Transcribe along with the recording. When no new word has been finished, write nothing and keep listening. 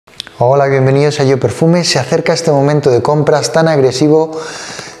Hola, bienvenidos a Qué Perfume. Se acerca este momento de compras tan agresivo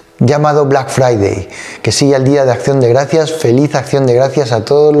llamado Black Friday, que sigue el Día de Acción de Gracias. Feliz Acción de Gracias a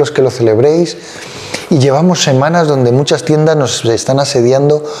todos los que lo celebréis. Y llevamos semanas donde muchas tiendas nos están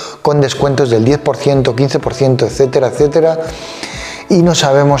asediando con descuentos del 10%, 15%, etcétera, etcétera. Y no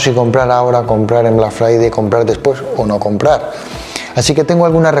sabemos si comprar ahora, comprar en Black Friday, comprar después o no comprar. Así que tengo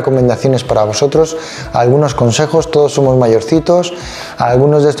algunas recomendaciones para vosotros, algunos consejos. Todos somos mayorcitos,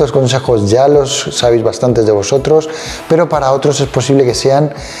 algunos de estos consejos ya los sabéis bastantes de vosotros, pero para otros es posible que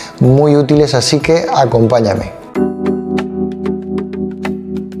sean muy útiles, así que acompáñame.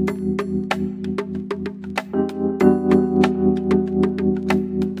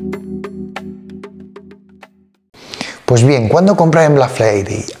 Pues bien, ¿cuándo comprar en Black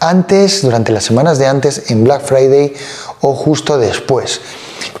Friday? Antes, durante las semanas de antes, en Black Friday o justo después.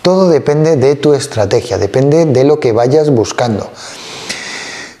 Todo depende de tu estrategia, depende de lo que vayas buscando.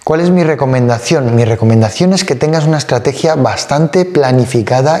 ¿Cuál es mi recomendación? Mi recomendación es que tengas una estrategia bastante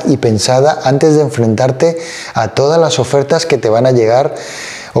planificada y pensada antes de enfrentarte a todas las ofertas que te van a llegar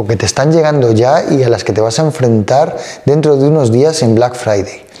o que te están llegando ya y a las que te vas a enfrentar dentro de unos días en Black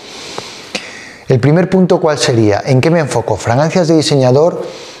Friday. El primer punto, ¿cuál sería? ¿En qué me enfoco? ¿Fragancias de diseñador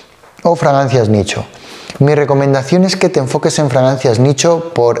o fragancias nicho? Mi recomendación es que te enfoques en fragancias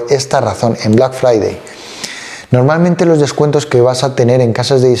nicho por esta razón, en Black Friday. Normalmente los descuentos que vas a tener en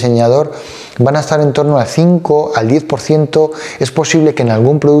casas de diseñador van a estar en torno al 5 al 10%. Es posible que en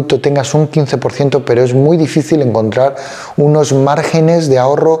algún producto tengas un 15%, pero es muy difícil encontrar unos márgenes de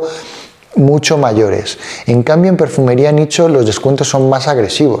ahorro mucho mayores. En cambio, en perfumería nicho los descuentos son más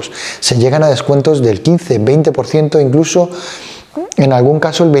agresivos. Se llegan a descuentos del 15, 20%, incluso en algún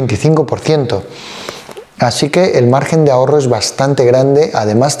caso el 25%. Así que el margen de ahorro es bastante grande,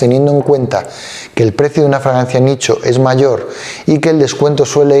 además teniendo en cuenta que el precio de una fragancia nicho es mayor y que el descuento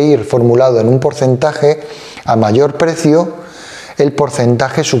suele ir formulado en un porcentaje. A mayor precio, el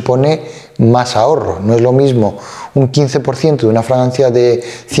porcentaje supone más ahorro. No es lo mismo un 15% de una fragancia de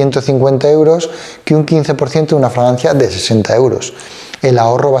 150 euros que un 15% de una fragancia de 60 euros. El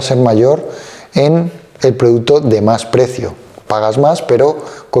ahorro va a ser mayor en el producto de más precio. Pagas más, pero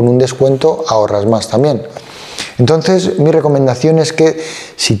con un descuento ahorras más también. Entonces, mi recomendación es que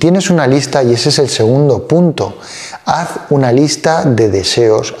si tienes una lista, y ese es el segundo punto, haz una lista de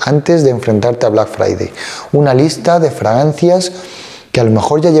deseos antes de enfrentarte a Black Friday. Una lista de fragancias que a lo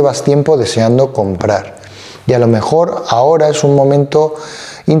mejor ya llevas tiempo deseando comprar. Y a lo mejor ahora es un momento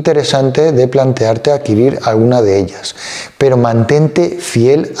interesante de plantearte adquirir alguna de ellas. Pero mantente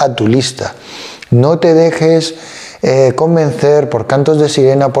fiel a tu lista. No te dejes convencer por cantos de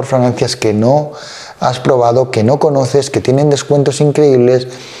sirena, por fragancias que no has probado, que no conoces, que tienen descuentos increíbles,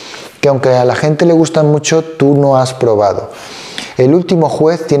 que aunque a la gente le gustan mucho, tú no has probado. El último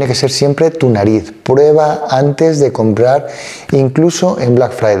juez tiene que ser siempre tu nariz. Prueba antes de comprar, incluso en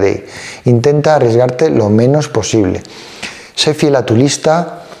Black Friday. Intenta arriesgarte lo menos posible. Sé fiel a tu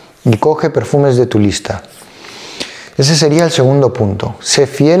lista y coge perfumes de tu lista. Ese sería el segundo punto. Sé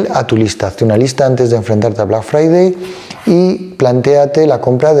fiel a tu lista. Hazte una lista antes de enfrentarte a Black Friday y plantéate la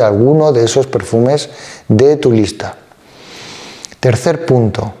compra de alguno de esos perfumes de tu lista. Tercer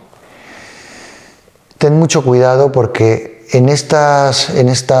punto. Ten mucho cuidado porque en esta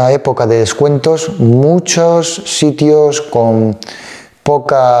época de descuentos, muchos sitios con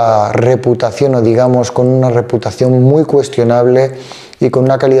poca reputación o digamos con una reputación muy cuestionable y con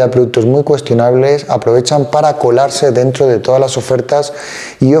una calidad de productos muy cuestionables aprovechan para colarse dentro de todas las ofertas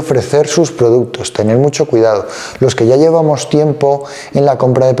y ofrecer sus productos. Tener mucho cuidado. Los que ya llevamos tiempo en la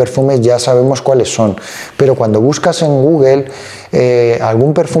compra de perfumes ya sabemos cuáles son, pero cuando buscas en Google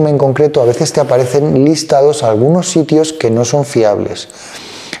algún perfume en concreto, a veces te aparecen listados algunos sitios que no son fiables.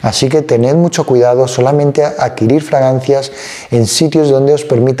 Así que tened mucho cuidado, solamente adquirir fragancias en sitios donde os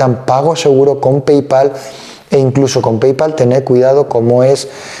permitan pago seguro con PayPal, e incluso con PayPal tened cuidado cómo es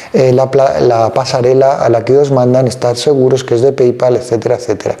la pasarela a la que os mandan, estar seguros que es de PayPal, etcétera,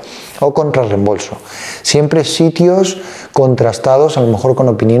 etcétera, o contra reembolso. Siempre sitios contrastados, a lo mejor con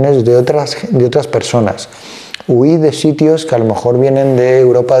opiniones de otras personas. Huid de sitios que a lo mejor vienen de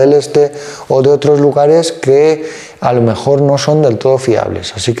Europa del Este o de otros lugares que a lo mejor no son del todo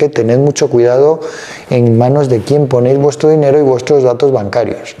fiables. Así que tened mucho cuidado en manos de quién ponéis vuestro dinero y vuestros datos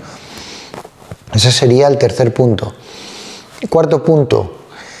bancarios. Ese sería el tercer punto. Cuarto punto,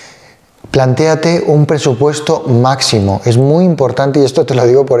 plantéate un presupuesto máximo. Es muy importante, y esto te lo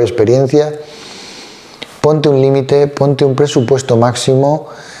digo por experiencia, ponte un límite, ponte un presupuesto máximo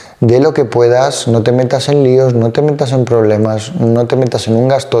de lo que puedas, no te metas en líos, no te metas en problemas, no te metas en un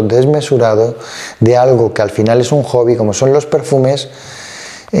gasto desmesurado de algo que al final es un hobby como son los perfumes.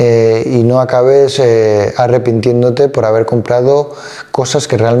 y no acabes arrepintiéndote por haber comprado cosas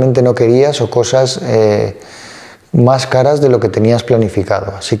que realmente no querías o cosas más caras de lo que tenías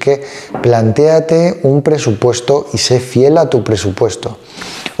planificado. Así que plantéate un presupuesto y sé fiel a tu presupuesto.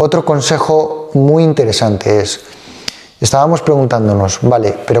 Otro consejo muy interesante es, estábamos preguntándonos,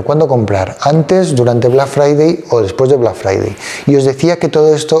 vale, pero ¿cuándo comprar? ¿Antes, durante Black Friday o después de Black Friday? Y os decía que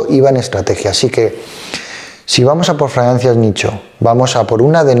todo esto iba en estrategia, así que si vamos a por fragancias nicho, vamos a por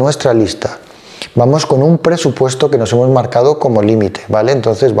una de nuestra lista, vamos con un presupuesto que nos hemos marcado como límite, ¿vale?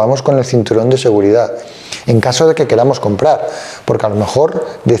 Entonces vamos con el cinturón de seguridad, en caso de que queramos comprar, porque a lo mejor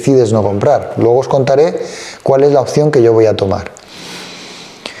decides no comprar. Luego os contaré cuál es la opción que yo voy a tomar.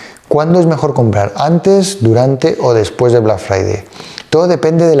 ¿Cuándo es mejor comprar? ¿Antes, durante o después de Black Friday? Todo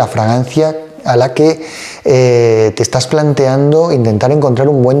depende de la fragancia a la que te estás planteando intentar encontrar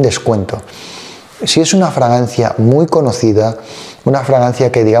un buen descuento. Si es una fragancia muy conocida, una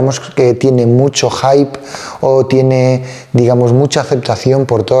fragancia que digamos que tiene mucho hype o tiene digamos mucha aceptación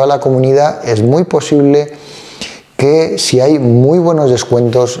por toda la comunidad, es muy posible que si hay muy buenos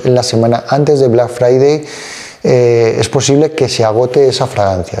descuentos en la semana antes de Black Friday, es posible que se agote esa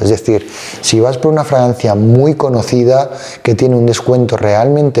fragancia. Es decir, si vas por una fragancia muy conocida que tiene un descuento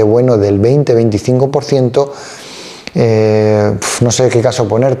realmente bueno del 20-25%, no sé qué caso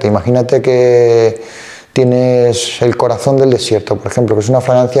ponerte. Imagínate que tienes el corazón del desierto, por ejemplo, que es una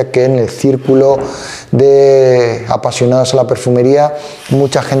fragancia que en el círculo de apasionados a la perfumería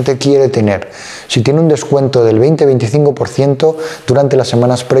mucha gente quiere tener. Si tiene un descuento del 20-25% durante las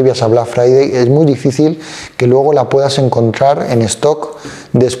semanas previas a Black Friday, es muy difícil que luego la puedas encontrar en stock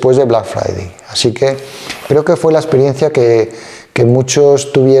después de Black Friday. Así que creo que fue la experiencia que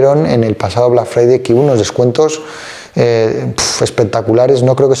muchos tuvieron en el pasado Black Friday, que hubo unos descuentos espectaculares.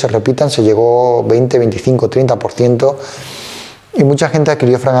 No creo que se repitan, se llegó 20, 25, 30%, y mucha gente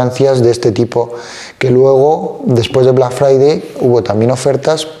adquirió fragancias de este tipo que luego después de Black Friday hubo también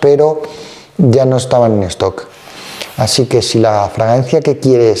ofertas, pero ya no estaban en stock. Así que si la fragancia que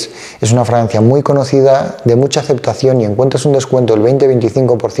quieres es una fragancia muy conocida, de mucha aceptación, y encuentras un descuento del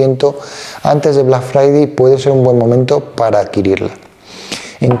 20-25% antes de Black Friday, puede ser un buen momento para adquirirla.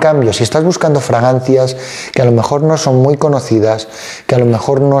 En cambio, si estás buscando fragancias que a lo mejor no son muy conocidas, que a lo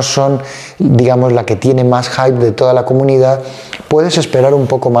mejor no son, digamos, la que tiene más hype de toda la comunidad, puedes esperar un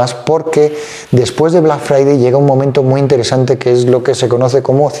poco más, porque después de Black Friday llega un momento muy interesante que es lo que se conoce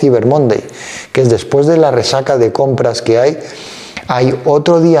como Cyber Monday, que es después de la resaca de compras que hay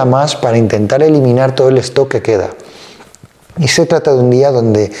otro día más para intentar eliminar todo el stock que queda. Y se trata de un día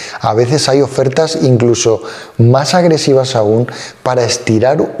donde a veces hay ofertas incluso más agresivas aún para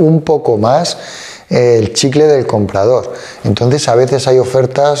estirar un poco más el chicle del comprador. Entonces a veces hay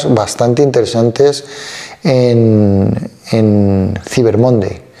ofertas bastante interesantes en Cyber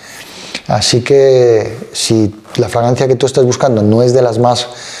Monday. Así que si la fragancia que tú estás buscando no es de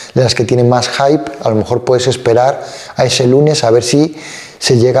las que tienen más hype, a lo mejor puedes esperar a ese lunes a ver si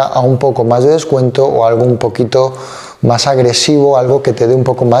se llega a un poco más de descuento o algo un poquito más agresivo, algo que te dé un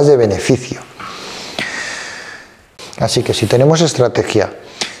poco más de beneficio. Así que si tenemos estrategia,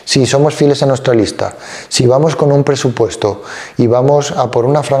 si somos fieles a nuestra lista, si vamos con un presupuesto y vamos a por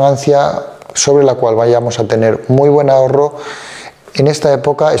una fragancia sobre la cual vayamos a tener muy buen ahorro, en esta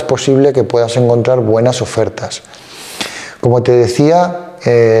época es posible que puedas encontrar buenas ofertas. Como te decía,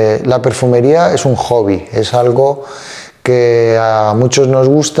 la perfumería es un hobby, es algo que a muchos nos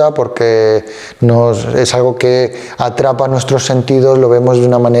gusta porque es algo que atrapa nuestros sentidos, lo vemos de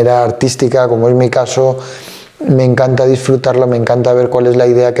una manera artística, como es mi caso. Me encanta disfrutarlo, me encanta ver cuál es la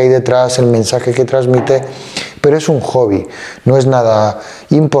idea que hay detrás, el mensaje que transmite, pero es un hobby, no es nada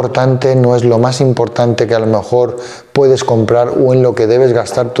importante, no es lo más importante que a lo mejor puedes comprar o en lo que debes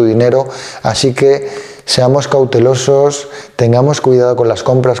gastar tu dinero. Así que seamos cautelosos, tengamos cuidado con las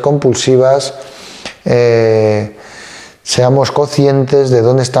compras compulsivas, seamos conscientes de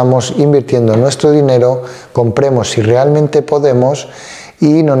dónde estamos invirtiendo nuestro dinero, compremos si realmente podemos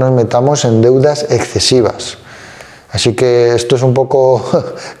y no nos metamos en deudas excesivas. Así que esto es un poco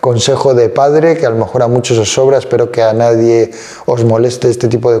consejo de padre, que a lo mejor a muchos os sobra, espero que a nadie os moleste este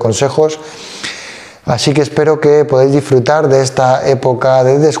tipo de consejos. Así que espero que podáis disfrutar de esta época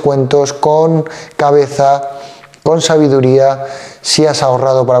de descuentos con cabeza, con sabiduría. Si has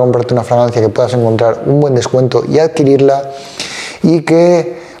ahorrado para comprarte una fragancia, que puedas encontrar un buen descuento y adquirirla, y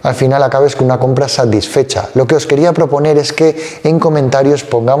que al final acabes con una compra satisfecha. Lo que os quería proponer es que en comentarios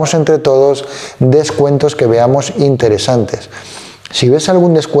pongamos entre todos descuentos que veamos interesantes. Si ves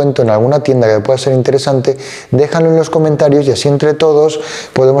algún descuento en alguna tienda que pueda ser interesante, déjalo en los comentarios y así entre todos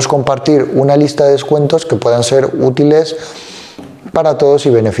podemos compartir una lista de descuentos que puedan ser útiles para todos y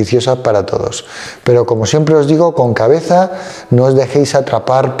beneficiosa para todos. Pero como siempre os digo, con cabeza, no os dejéis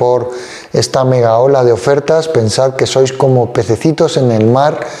atrapar por esta mega ola de ofertas, pensad que sois como pececitos en el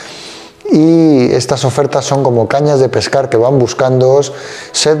mar y estas ofertas son como cañas de pescar que van buscándoos,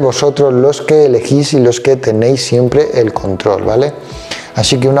 sed vosotros los que elegís y los que tenéis siempre el control, ¿vale?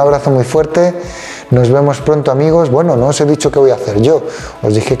 Así que un abrazo muy fuerte, nos vemos pronto amigos. Bueno, no os he dicho qué voy a hacer yo,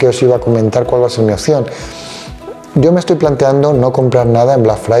 os dije que os iba a comentar cuál va a ser mi opción. Yo me estoy planteando no comprar nada en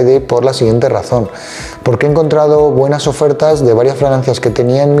Black Friday por la siguiente razón, porque he encontrado buenas ofertas de varias fragancias que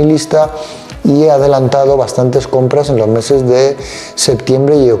tenía en mi lista y he adelantado bastantes compras en los meses de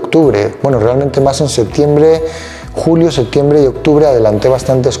septiembre y octubre. Bueno, realmente más en septiembre, julio, septiembre y octubre adelanté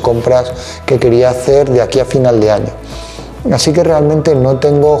bastantes compras que quería hacer de aquí a final de año. Así que realmente no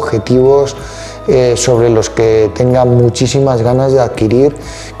tengo objetivos sobre los que tenga muchísimas ganas de adquirir,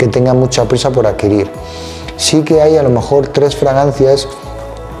 que tenga mucha prisa por adquirir. Sí que hay a lo mejor 3 fragancias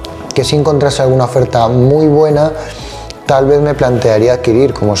que si encontrase alguna oferta muy buena tal vez me plantearía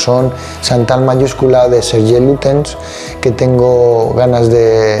adquirir, como son Santal mayúscula de Serge Lutens, que tengo ganas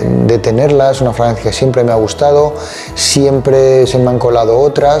de tenerla, es una fragancia que siempre me ha gustado, siempre se me han colado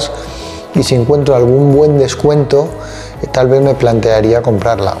otras y si encuentro algún buen descuento tal vez me plantearía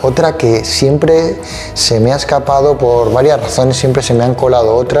comprarla. Otra que siempre se me ha escapado por varias razones, siempre se me han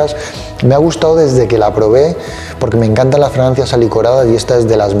colado otras, me ha gustado desde que la probé porque me encantan las fragancias alicoradas y esta es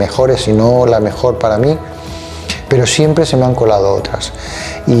de las mejores, si no la mejor para mí, pero siempre se me han colado otras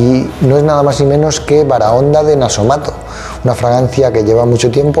y no es nada más ni menos que Baraonda de Nasomato, una fragancia que lleva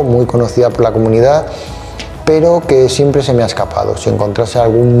mucho tiempo, muy conocida por la comunidad, pero que siempre se me ha escapado. Si encontrase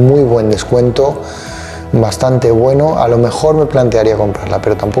algún muy buen descuento bastante bueno, a lo mejor me plantearía comprarla,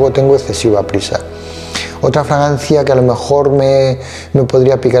 pero tampoco tengo excesiva prisa. Otra fragancia que a lo mejor me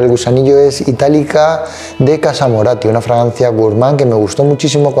podría picar el gusanillo es Itálica de Casamorati, una fragancia gourmand que me gustó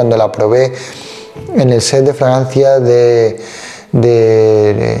muchísimo cuando la probé en el set de fragancia de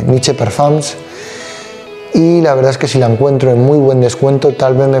Qué Perfumes y la verdad es que si la encuentro en muy buen descuento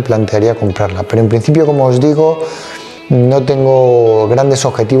tal vez me plantearía comprarla, pero en principio, como os digo, no tengo grandes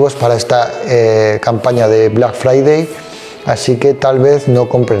objetivos para esta campaña de Black Friday, así que tal vez no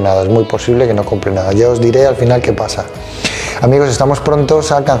compre nada, es muy posible que no compre nada, ya os diré al final qué pasa. Amigos, estamos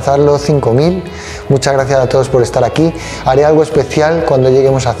prontos a alcanzar los 5.000, muchas gracias a todos por estar aquí, haré algo especial cuando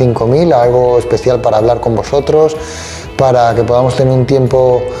lleguemos a 5.000, algo especial para hablar con vosotros, para que podamos tener un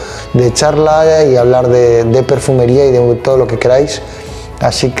tiempo de charla y hablar de perfumería y de todo lo que queráis.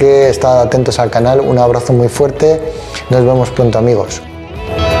 Así que estad atentos al canal, un abrazo muy fuerte, nos vemos pronto amigos.